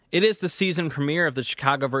It is the season premiere of the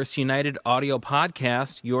ChicagoVerseUniteD audio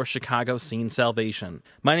podcast, Your Chicago Scene Salvation.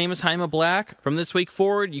 My name is Jaime Black. From this week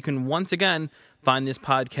forward, you can once again find this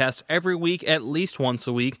podcast every week, at least once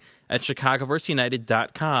a week, at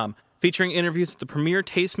ChicagoVerseUniteD.com, featuring interviews with the premier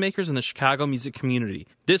tastemakers in the Chicago music community.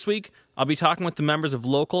 This week, I'll be talking with the members of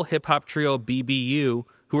local hip-hop trio BBU,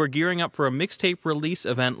 who are gearing up for a mixtape release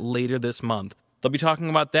event later this month. They'll be talking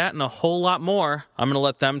about that and a whole lot more. I'm going to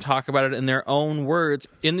let them talk about it in their own words.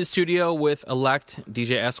 In the studio with Illekt,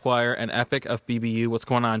 DJ Esquire, and Epic of BBU. What's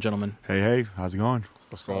going on, gentlemen? Hey, how's it going?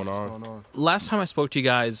 What's going on? Last time I spoke to you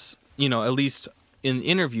guys, at least in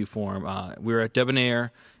interview form, we were at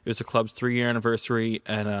Debonair. It was the club's 3-year anniversary,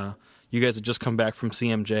 and you guys had just come back from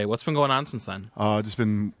CMJ. What's been going on since then? Just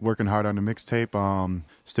been working hard on the mixtape,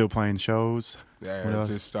 still playing shows. Yeah,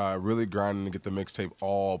 just really grinding to get the mixtape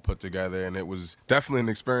all put together, and it was definitely an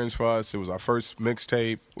experience for us. It was our first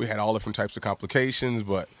mixtape. We had all different types of complications,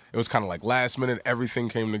 but it was kind of like last minute. Everything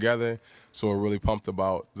came together, so we're really pumped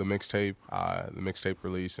about the mixtape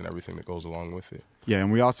release, and everything that goes along with it. Yeah,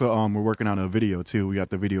 and we also we're working on a video too. We got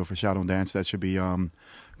the video for Shadow Dance that should be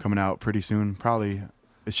coming out pretty soon. Probably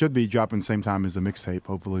it should be dropping the same time as the mixtape,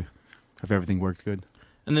 hopefully, if everything works good.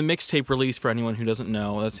 And the mixtape release, for anyone who doesn't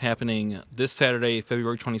know, that's happening this Saturday,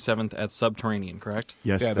 February 27th at Subterranean, correct?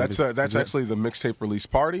 Yes. Yeah, that's actually the mixtape release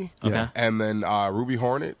party. Okay. And then Ruby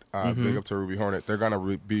Hornet, big up to Ruby Hornet, they're going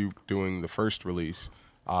to be doing the first release,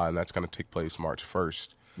 and that's going to take place March 1st.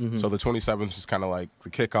 Mm-hmm. So the 27th is kind of like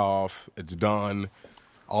the kickoff. It's done.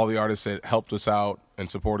 All the artists that helped us out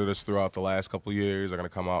and supported us throughout the last couple of years are going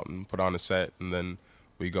to come out and put on a set, and then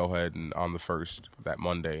we go ahead and on the 1st, that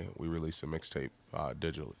Monday, we release the mixtape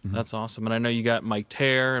digitally. Mm-hmm. That's awesome. And I know you got Mike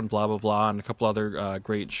Terre and blah, blah, blah, and a couple other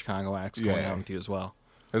great Chicago acts going on with you as well.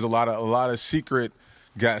 There's a lot of secret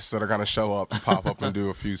guests that are going to show up and pop up and do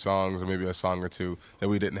a few songs or maybe a song or two that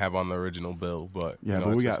we didn't have on the original bill. But but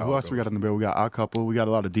we got, who else we got on the bill? We got our couple. We got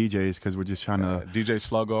a lot of DJs because we're just trying to... DJ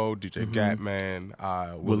Sluggo, DJ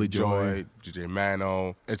Gatman, Willie Joy, DJ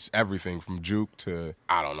Mano. It's everything from Juke to,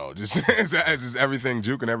 I don't know, just it's just everything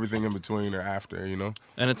Juke and everything in between or after, And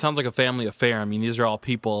it sounds like a family affair. I mean, these are all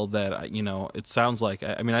people that, it sounds like,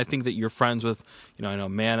 I think that you're friends with, I know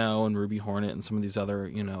Mano and Ruby Hornet and some of these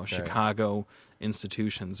other, Chicago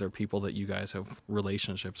institutions or people that you guys have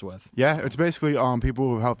relationships with. Yeah, it's basically people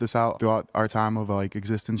who have helped us out throughout our time of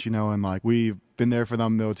existence, and we've been there for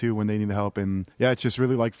them though too when they need the help, and it's just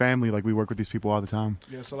really like family. Like we work with these people all the time.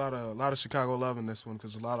 Yeah, it's a lot of Chicago love in this one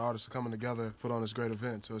because a lot of artists are coming together to put on this great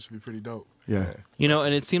event, so it should be pretty dope. Yeah.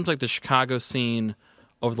 And it seems like the Chicago scene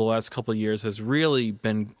over the last couple of years has really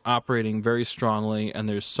been operating very strongly, and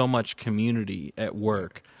there's so much community at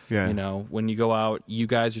work. Yeah. When you go out, you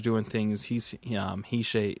guys are doing things. He say. He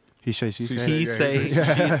say. It's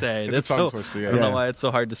a tongue twister. Yeah. I don't know why it's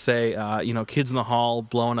so hard to say. Kids in the Hall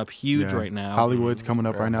blowing up huge right now. Hollywood's coming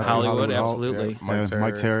up right now. Hollywood absolutely. Yeah.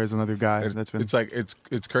 Mike Terre is another guy.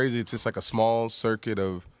 It's crazy. It's just like a small circuit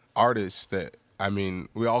of artists that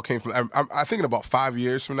we all came from. I think in about 5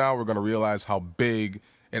 years from now, we're going to realize how big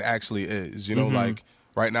it actually is. Like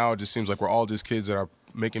right now, it just seems like we're all just kids that are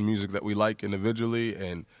making music that we like individually,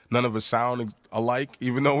 and none of us sound alike,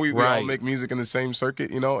 even though we all make music in the same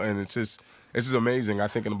circuit, and it's just amazing. I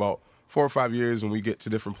think in about 4 or 5 years when we get to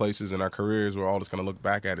different places in our careers, we're all just going to look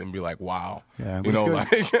back at it and be like, wow. Yeah,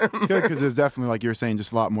 it's good because there's definitely, like you're saying,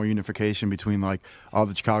 just a lot more unification between all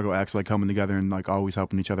the Chicago acts coming together and always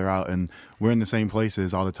helping each other out, and we're in the same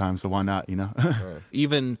places all the time, so why not,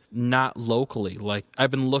 Even not locally.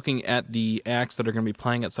 I've been looking at the acts that are going to be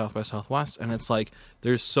playing at South by Southwest, and it's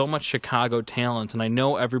there's so much Chicago talent, and I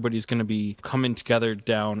know everybody's going to be coming together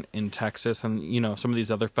down in Texas and, some of these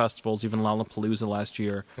other festivals, even Lollapalooza last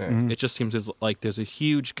year. It just seems like there's a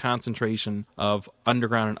huge concentration of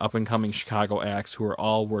underground and up-and-coming Chicago acts who are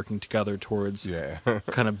all working together towards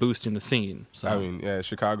kind of boosting the scene. So.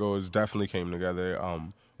 Chicago has definitely came together.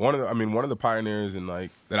 One of the pioneers in that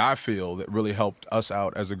I feel that really helped us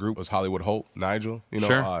out as a group was Hollywood Hope, Nigel.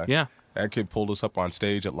 Sure. That kid pulled us up on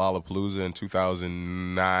stage at Lollapalooza in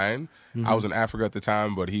 2009. I was in Africa at the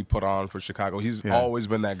time, but he put on for Chicago. He's always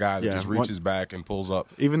been that guy that just reaches back and pulls up.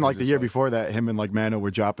 Even the year before that, him and Mano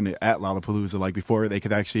were dropping it at Lollapalooza. Before they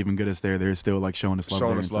could actually even get us there, they're still showing us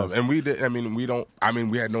love. And we did.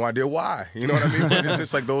 We had no idea why. You know what I mean? But it's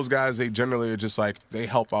just those guys. They generally are just they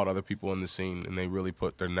help out other people in the scene, and they really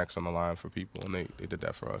put their necks on the line for people, and they did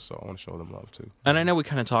that for us. So I want to show them love too. And I know we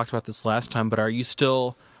kind of talked about this last time, but are you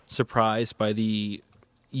still surprised by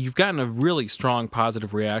you've gotten a really strong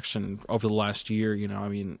positive reaction over the last year,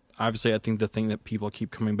 obviously I think the thing that people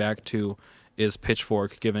keep coming back to is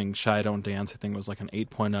Pitchfork giving Shy Don't Dance, I think it was like an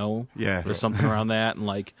 8.0 or something around that. And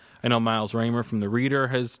like, I know Miles Raymer from The Reader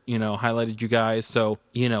has, highlighted you guys. So,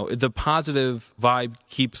 the positive vibe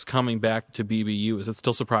keeps coming back to BBU. Is it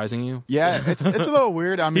still surprising you? Yeah, it's a little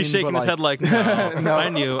weird. I mean, he's shaking his head like, no, no. I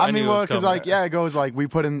knew. I mean, it was because coming. it goes like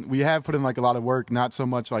we have put in like a lot of work, not so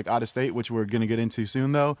much like out of state, which we're gonna get into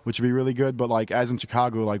soon though, which would be really good. But like as in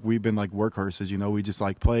Chicago, like we've been like workhorses. We just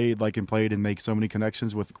like played and make so many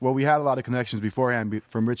connections with. Well, we had a lot of connections beforehand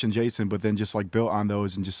from Rich and Jason, but then just like built on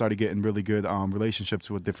those and just started getting really good relationships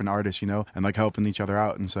with different artists, and like helping each other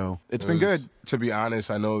out. And so it's been good. To be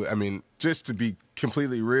honest, just to be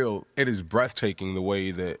completely real, it is breathtaking the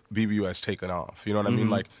way that BBU has taken off. You know what I mean?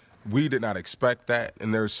 Like, we did not expect that,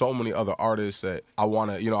 and there's so many other artists that I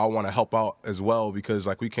want to help out as well, because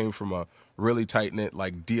like we came from a really tight knit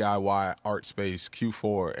like DIY art space,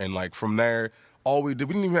 Q4, and like from there, all we did,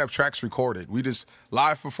 we didn't even have tracks recorded. We just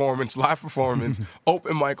live performance,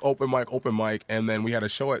 open mic, and then we had a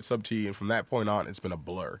show at Sub T, and from that point on, it's been a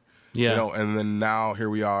blur. Yeah. And then now here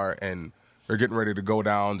we are, and we're getting ready to go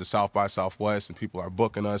down to South by Southwest, and people are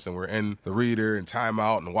booking us, and we're in The Reader and Time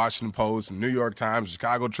Out and the Washington Post and New York Times,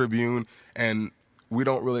 Chicago Tribune, and we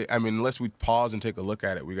don't really, unless we pause and take a look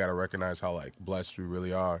at it, we got to recognize how like blessed we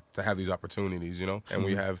really are to have these opportunities, and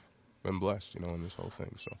we have been blessed, in this whole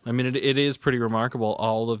thing. So it is pretty remarkable,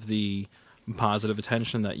 all of the positive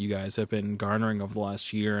attention that you guys have been garnering over the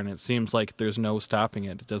last year, and it seems like there's no stopping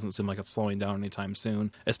it. It doesn't seem like it's slowing down anytime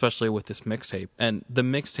soon, especially with this mixtape. And the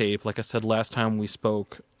mixtape, like I said last time we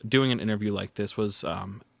spoke, doing an interview like this was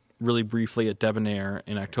really briefly at Debonair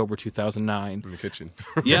in October 2009. In the kitchen.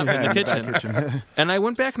 Yeah, in the kitchen. And I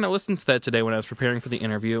went back and I listened to that today when I was preparing for the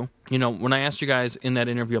interview. When I asked you guys in that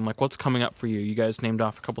interview, I'm like, what's coming up for you? You guys named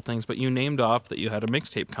off a couple things, but you named off that you had a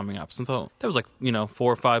mixtape coming up. So that was like, 4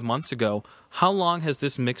 or 5 months ago. How long has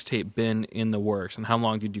this mixtape been in the works, and how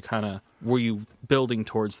long did you were you building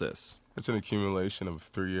towards this? It's an accumulation of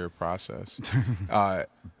a 3-year process.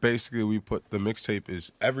 Basically, we put the mixtape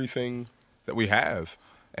is everything that we have.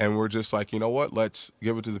 And we're just like, you know what? Let's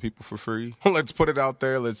give it to the people for free. Let's put it out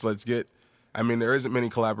there. Let's get. There isn't many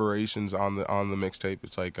collaborations on the mixtape.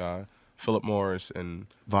 It's like Philip Morris and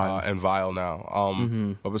Vile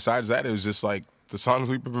now. But besides that, it was just like the songs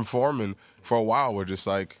we've been performing for a while. We're just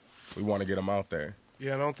like, we want to get them out there.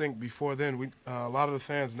 Yeah, I don't think before then a lot of the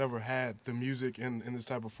fans never had the music in this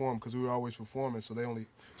type of form, because we were always performing. So they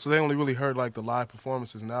only really heard like the live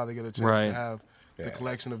performances. Now they get a chance to have the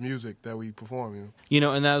collection of music that we perform,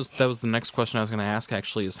 and that was the next question I was going to ask,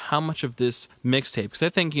 actually, is how much of this mixtape, because I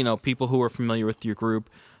think, people who are familiar with your group,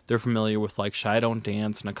 they're familiar with like Shy Don't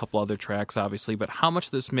Dance and a couple other tracks, obviously, but how much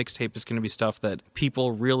of this mixtape is going to be stuff that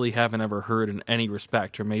people really haven't ever heard in any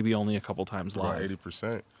respect, or maybe only a couple times live?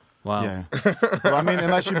 80%. Wow. Yeah. Well,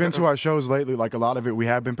 unless you've been to our shows lately, like a lot of it we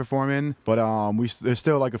have been performing, but there's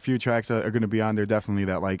still like a few tracks that are going to be on there definitely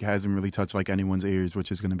that like hasn't really touched like anyone's ears,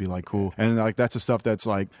 which is going to be like cool. And like that's the stuff that's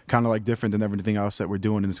like kind of like different than everything else that we're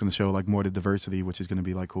doing, and it's going to show like more the diversity, which is going to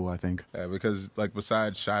be like cool, I think. Yeah, because like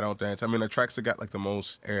besides Shy Don't Dance, the tracks that got like the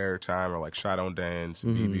most air time are like Shy Don't Dance,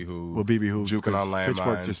 BB Who, Jukin' on Landmines.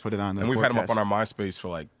 Pitchfork just put it on. And we've had them up on our MySpace for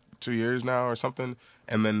like 2 years now or something.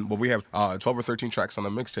 And then we have 12 or 13 tracks on the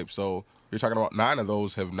mixtape. So you're talking about 9 of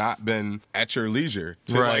those have not been at your leisure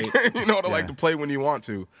to like to play when you want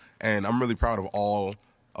to. And I'm really proud of all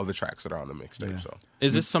of the tracks that are on the mixtape. So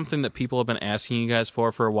is this something that people have been asking you guys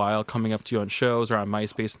for a while, coming up to you on shows or on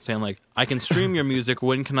MySpace and saying like, I can stream your music,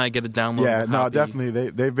 when can I get a download? Yeah, no, definitely.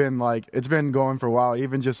 They've been like, it's been going for a while,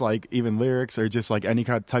 even just like even lyrics or just like any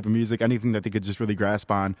kind of type of music, anything that they could just really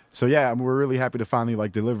grasp on. So yeah, we're really happy to finally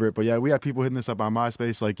like deliver it. But yeah, we had people hitting us up on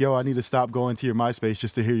MySpace like, yo, I need to stop going to your MySpace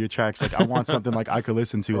just to hear your tracks. Like I want something like I could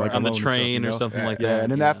listen to like on the alone train or something like that. Yeah,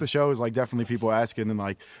 and then after shows, like definitely people asking, and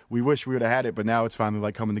like we wish we would have had it, but now it's finally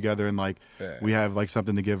like coming together, and like we have like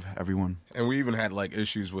something to give everyone. And we even had like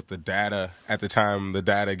issues with the data at the time,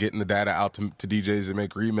 getting the data out to DJs to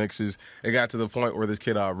make remixes. It got to the point where this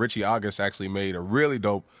kid, Richie August, actually made a really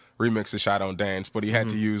dope remix of Shy Don't Dance, but he had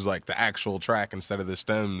to use like the actual track instead of the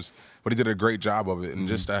stems. But he did a great job of it. And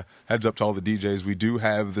just a heads up to all the DJs, we do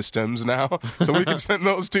have the stems now, so we can send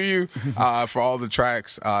those to you for all the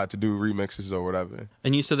tracks to do remixes or whatever.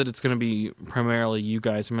 And you said that it's going to be primarily you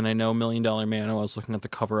guys. I know $1 Million Man, I was looking at the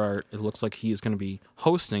cover art, it looks like he is going to be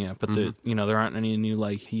hosting it, but there aren't any new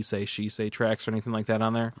like He Say, She Say tracks or anything like that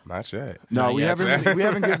on there? Not yet. No, we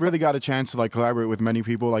haven't really got a chance to like collaborate with many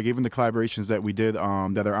people. Like even the collaborations that we did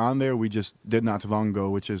that are on on there. We just did not too long ago,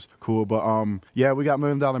 which is cool. But yeah, we got $1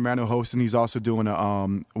 Million Mano hosting. He's also doing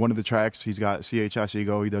one of the tracks. He's got CHS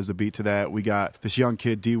Ego. He does the beat to that. We got this young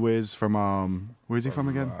kid D-Wiz from where's he from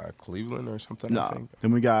again? Cleveland or something. I think.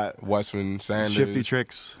 Then we got Westman Sanders, Shifty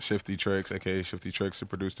Tricks, aka Shifty Tricks, who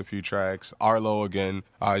produced a few tracks. Arlo again.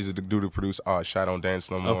 He's the dude who produced "Shot Don't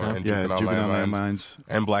Dance No More" and "Jumping on Landmines"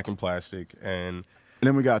 and "Black and Plastic." And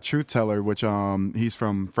then we got Truth Teller, which he's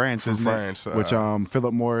from France, which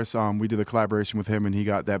Philip Morris, we did a collaboration with him, and he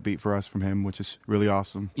got that beat for us from him, which is really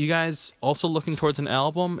awesome. You guys also looking towards an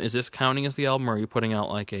album? Is this counting as the album, or are you putting out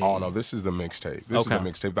like a... Oh, no, this is the mixtape. This is the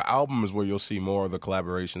mixtape. The album is where you'll see more of the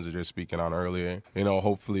collaborations that you're speaking on earlier. You know,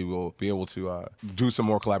 hopefully we'll be able to do some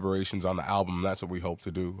more collaborations on the album. That's what we hope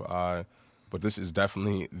to do. But this is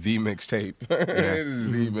definitely the mixtape. This is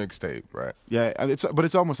the mixtape, right? Yeah,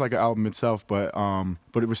 it's almost like an album itself, but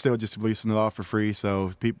it was still just releasing it off for free,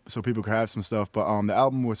 so people could have some stuff. But the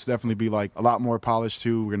album would definitely be like a lot more polished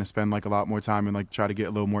too. We're gonna spend like a lot more time and like try to get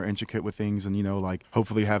a little more intricate with things, and like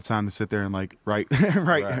hopefully have time to sit there and like write,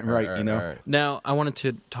 Right. Now I wanted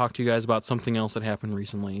to talk to you guys about something else that happened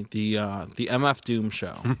recently. The MF Doom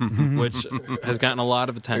show, which has gotten a lot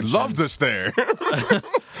of attention. They loved us there.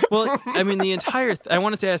 Well, I mean, the entire... I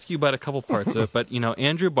wanted to ask you about a couple parts of it, but,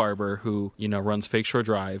 Andrew Barber, who, runs Fake Shore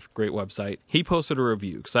Drive, great website, he posted a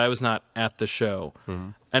review, because I was not at the show,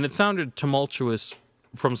 and it sounded tumultuous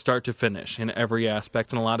from start to finish in every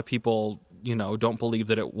aspect, and a lot of people, don't believe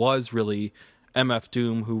that it was really MF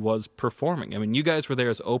Doom who was performing. I mean, you guys were there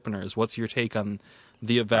as openers. What's your take on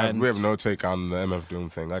the event? We have no take on the MF Doom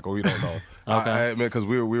thing. Like, we don't know. Okay. Because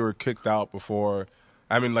we were kicked out before...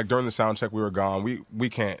 I mean, like, during the sound check, we were gone. We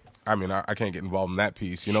can't... I mean, I can't get involved in that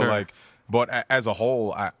piece, Sure. But as a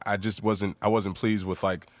whole, I just wasn't pleased with,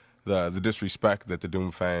 like, the disrespect that the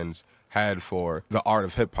Doom fans had for the art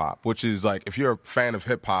of hip-hop, which is, like, if you're a fan of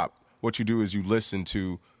hip-hop, what you do is you listen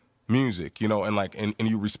to music, and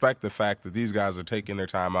you respect the fact that these guys are taking their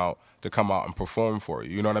time out to come out and perform for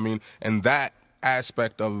you, you know what I mean? And that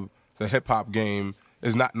aspect of the hip-hop game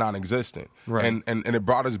is not non-existent. Right. And it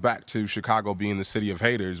brought us back to Chicago being the city of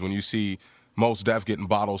haters when you see Mos Def getting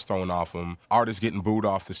bottles thrown off him, artists getting booed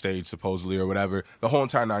off the stage supposedly or whatever, the whole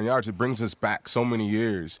entire 9 yards. It brings us back so many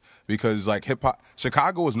years because like hip-hop,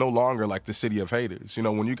 Chicago is no longer like the city of haters.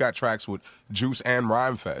 When you got tracks with Juice and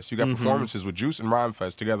Rhymefest, you got performances with Juice and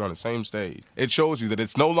Rhymefest together on the same stage. It shows you that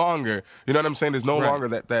it's no longer, you know what I'm saying, there's no longer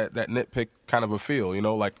that nitpick kind of a feel,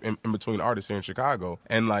 like in between artists here in Chicago.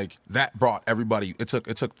 And like that brought everybody, it took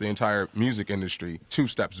the entire music industry 2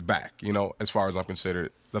 steps back, as far as I'm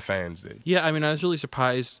considered. The fans did. Yeah, I mean, I was really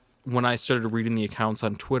surprised when I started reading the accounts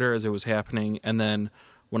on Twitter as it was happening, and then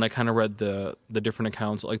when I kind of read the different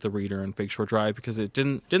accounts, like The Reader and Fake Shore Drive, because it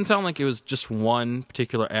didn't sound like it was just one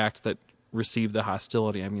particular act that received the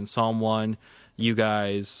hostility. I mean, Psalm 1, you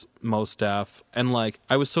guys, Mos Def, and like,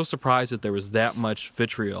 I was so surprised that there was that much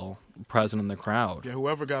vitriol present in the crowd. Yeah,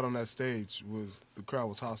 whoever got on that stage the crowd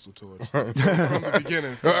was hostile towards from the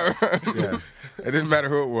beginning. Yeah. It didn't matter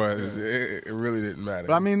who it was. Yeah. It really didn't matter.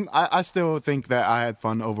 But I mean, I still think that I had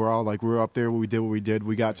fun overall. Like, we were up there, we did what we did.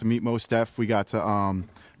 We got to meet Mos Def. We got to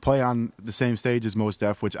play on the same stage as Mos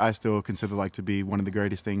Def, which I still consider like to be one of the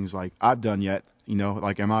greatest things like I've done yet.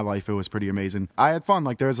 Like in my life, it was pretty amazing. I had fun.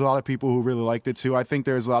 Like, there's a lot of people who really liked it too. I think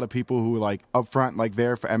there's a lot of people who like up front, like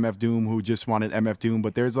there for MF Doom, who just wanted MF Doom.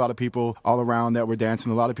 But there's a lot of people all around that were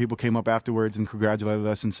dancing. A lot of people came up afterwards and congratulated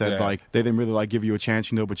us and said like they didn't really like give you a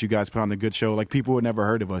chance, but you guys put on a good show. Like, people had never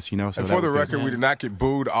heard of us, So and for the record, good. We did not get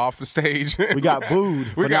booed off the stage. We got booed.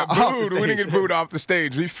 We got booed. We didn't get booed off the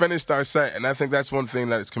stage. We finished our set, and I think that's one thing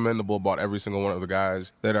that is commendable about every single one of the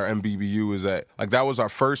guys that are MBBU is that like that was our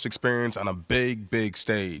first experience on a big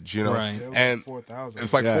stage. Right. And 4,000.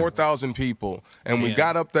 it's like 4,000 people, and we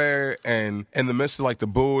got up there, and in the midst of like the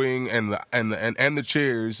booing and the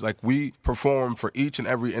cheers, like we performed for each and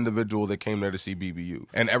every individual that came there to see BBU,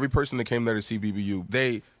 and every person that came there to see BBU,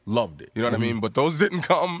 they loved it. You know what I mean? But those didn't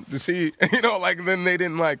come to see, then they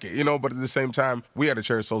didn't like it, But at the same time, we had to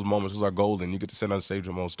cherish those moments. Those are golden. You get to sit on stage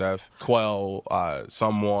with Mos Def, Quell,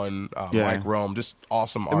 Someone, Mike Rome, just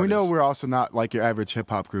awesome artists. And we know we're also not like your average hip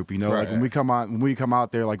hop group, Right. Like when we come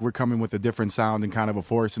out there, like we're coming with a different sound and kind of a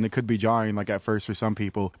force, and it could be jarring like at first for some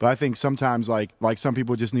people. But I think sometimes like some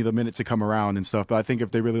people just need a minute to come around and stuff. But I think if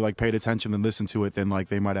they really like paid attention and listened to it, then like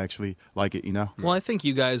they might actually like it, Well, I think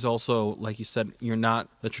you guys also, like you said, you're not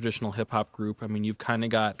the traditional hip-hop group. I mean, you've kind of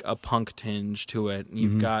got a punk tinge to it, and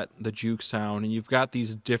you've got the juke sound, and you've got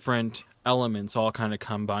these different elements all kind of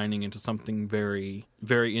combining into something very,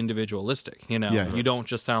 very individualistic, You don't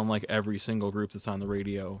just sound like every single group that's on the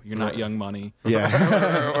radio. You're not Young Money.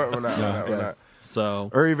 We're not. So,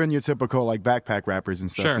 or even your typical like backpack rappers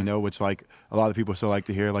and stuff, Sure. you know, which like a lot of people still like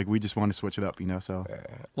to hear. Like we just want to switch it up, you know. So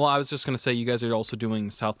well, I was just going to say, you guys are also doing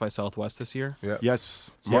South by Southwest this year. Yeah. yes,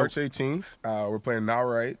 March 18th, we're playing Now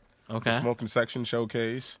Right. Okay. The Smoking Section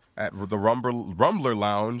Showcase at the Rumbler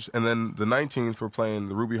Lounge. And then the 19th, we're playing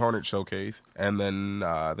the Ruby Hornet Showcase. And then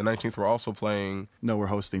the 19th, we're also playing... No, we're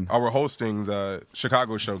hosting. we're hosting the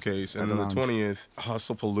Chicago Showcase. And then the lounge. 20th,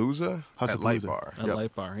 Hustlepalooza at Light Bar. At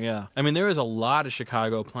Light Bar, yeah. I mean, there is a lot of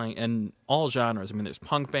Chicago playing, and all genres. I mean, there's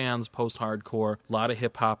punk bands, post-hardcore, a lot of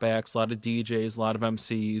hip-hop acts, a lot of DJs, a lot of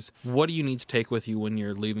MCs. What do you need to take with you when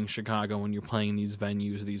you're leaving Chicago, when you're playing these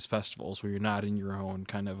venues, these festivals, where you're not in your own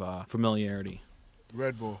kind of familiarity?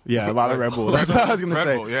 Red Bull. Yeah, a lot of Red Bull. That's what I was going to Red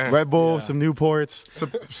say. Bull, yeah. Red Bull, some Newports.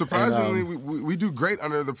 Surprisingly, we do great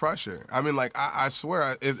under the pressure. I mean, like, I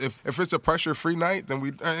swear, if it's a pressure-free night, then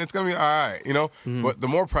it's going to be all right, you know? Mm-hmm. But the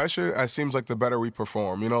more pressure, it seems like the better we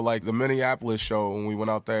perform. You know, like the Minneapolis show, when we went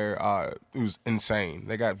out there, it was insane.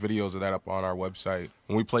 They got videos of that up on our website.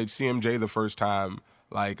 When we played CMJ the first time,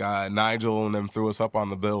 like Nigel and them threw us up on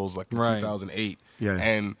the bills like in Right. 2008. Yeah.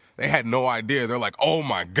 And they had no idea. They're like, oh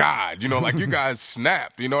my God, you know, like you guys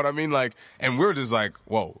snapped, you know what I mean? Like, and we're just like,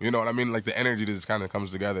 whoa, you know what I mean? Like the energy just kind of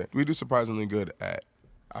comes together. We do surprisingly good at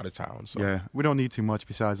out of town. So. Yeah, we don't need too much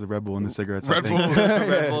besides the Red Bull and the cigarettes. Red I Bull. think.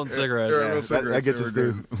 Red Bull and cigarettes. Red Bull Yeah. cigarettes, that gets they us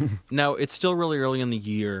were through. Now, it's still really early in the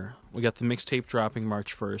year. We got the mixtape dropping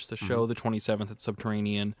March 1st, the show the 27th at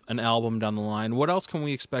Subterranean, an album down the line. What else can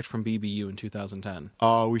we expect from BBU in 2010?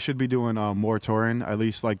 We should be doing more touring, at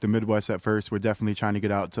least like the Midwest at first. We're definitely trying to get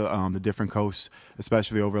out to the different coasts,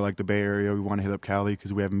 especially over like the Bay Area. We want to hit up Cali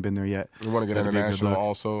because we haven't been there yet. We want to get That'd be a good international look.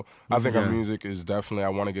 also. I think our Yeah. music is definitely, I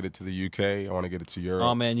want to get it to the UK. I want to get it to Europe.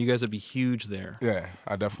 Oh, man, you guys would be huge there. Yeah,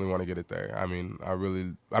 I definitely want to get it there. I mean,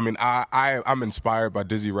 I'm inspired by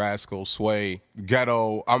Dizzy Rascal, Sway,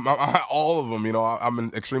 Ghetto, all of them. You know,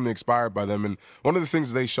 I'm extremely inspired by them. And one of the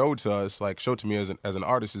things they showed to me as an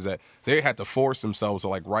artist is that they had to force themselves to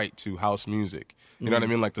like write to house music. You know what I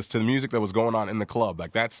mean? Like to the music that was going on in the club.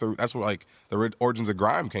 Like that's where like the origins of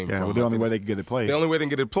grime came Yeah, from. well, the Like, only way they could get it played. The only way they can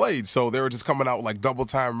get it played. So they were just coming out with like double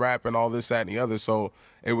time rap and all this, that, and the other. So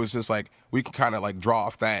it was just like we can kind of like draw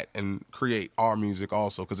off that and create our music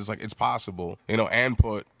also, because it's like it's possible, you know, and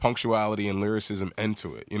put punctuality and lyricism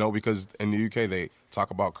into it, you know, because in the UK they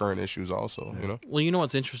talk about current issues also, you know. Well, you know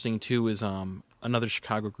what's interesting, too, is another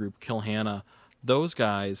Chicago group, Kill Hannah. Those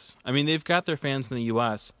guys, I mean, they've got their fans in the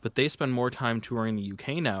U.S., but they spend more time touring the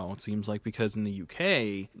U.K. now, it seems like, because in the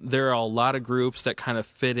U.K., there are a lot of groups that kind of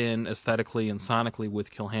fit in aesthetically and sonically with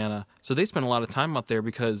Kill Hannah. So they spend a lot of time out there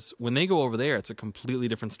because when they go over there, it's a completely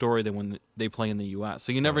different story than when they play in the U.S.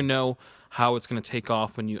 So you never know how it's going to take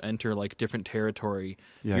off when you enter, like, different territory.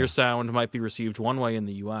 Yeah. Your sound might be received one way in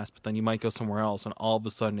the U.S., but then you might go somewhere else, and all of a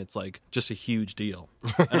sudden it's, like, just a huge deal.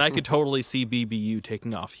 And I could totally see BBU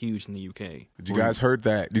taking off huge in the U.K. You guys heard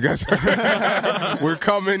that? You guys heard We're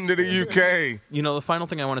coming to the UK. You know, the final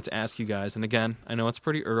thing I wanted to ask you guys, and again, I know it's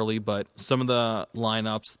pretty early, but some of the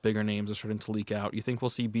lineups, bigger names are starting to leak out. You think we'll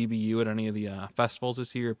see BBU at any of the festivals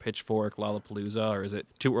this year, Pitchfork, Lollapalooza, or is it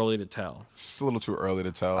too early to tell? It's a little too early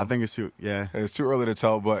to tell. I think it's too. Yeah, It's too early to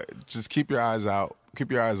tell, but just keep your eyes out.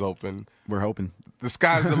 Keep your eyes open. we're hoping. The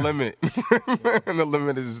sky's the limit. And the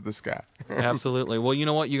limit is the sky. Absolutely. Well, you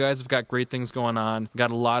know what? You guys have got great things going on,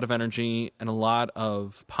 got a lot of energy and a lot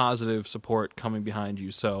of positive support coming behind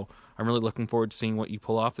you. So I'm really looking forward to seeing what you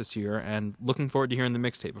pull off this year and looking forward to hearing the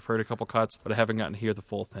mixtape. I've heard a couple cuts, but I haven't gotten to hear the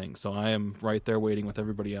full thing. So I am right there waiting with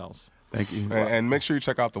everybody else. Thank you. And make sure you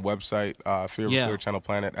check out the website, Fear of a Yeah. Clear Channel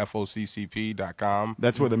Planet, FOCCP.com.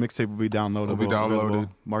 That's where the mixtape will be downloadable. Will be downloaded.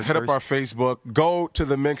 March Hit up 1st. our Facebook. Go to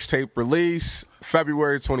the mixtape release,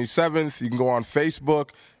 February 27th. You can go on Facebook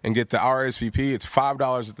and get the RSVP. It's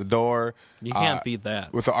 $5 at the door. You can't beat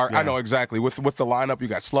that. With the I know exactly. With the lineup, you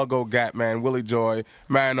got Sluggo, Gatman, Willie Joy,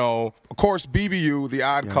 Mano, of course BBU, The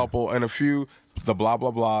Odd Couple, and a few the blah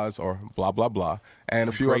blah blahs or blah blah blah, and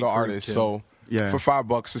a few great other group, artists. too. So Yeah. for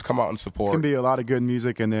 $5, just come out and support. It's gonna be a lot of good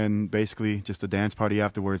music, and then basically just a dance party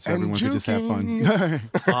afterwards, so And everyone can just have fun.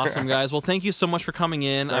 Awesome, guys. Well, thank you so much for coming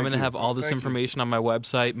in. I'm going to you. have all this Thank you. information on my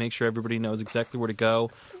website. Make sure everybody knows exactly where to go,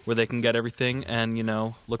 where they can get everything. And, you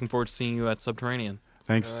know, looking forward to seeing you at Subterranean.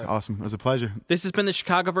 Thanks, awesome. It was a pleasure. This has been the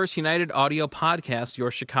ChicagoVerseUniteD audio podcast,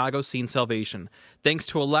 your Chicago scene salvation. Thanks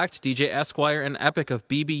to Illekt, DJ Esquire, and Epic of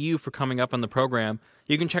BBU for coming up on the program.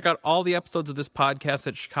 You can check out all the episodes of this podcast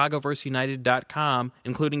at ChicagoVerseUniteD.com,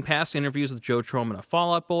 including past interviews with Joe Troman of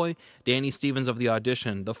Fall Out Boy, Danny Stevens of The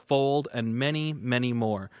Audition, The Fold, and many, many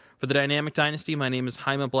more. For the Dynamic Dynasty, my name is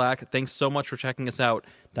Jaime Black. Thanks so much for checking us out.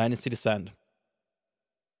 Dynasty Descend.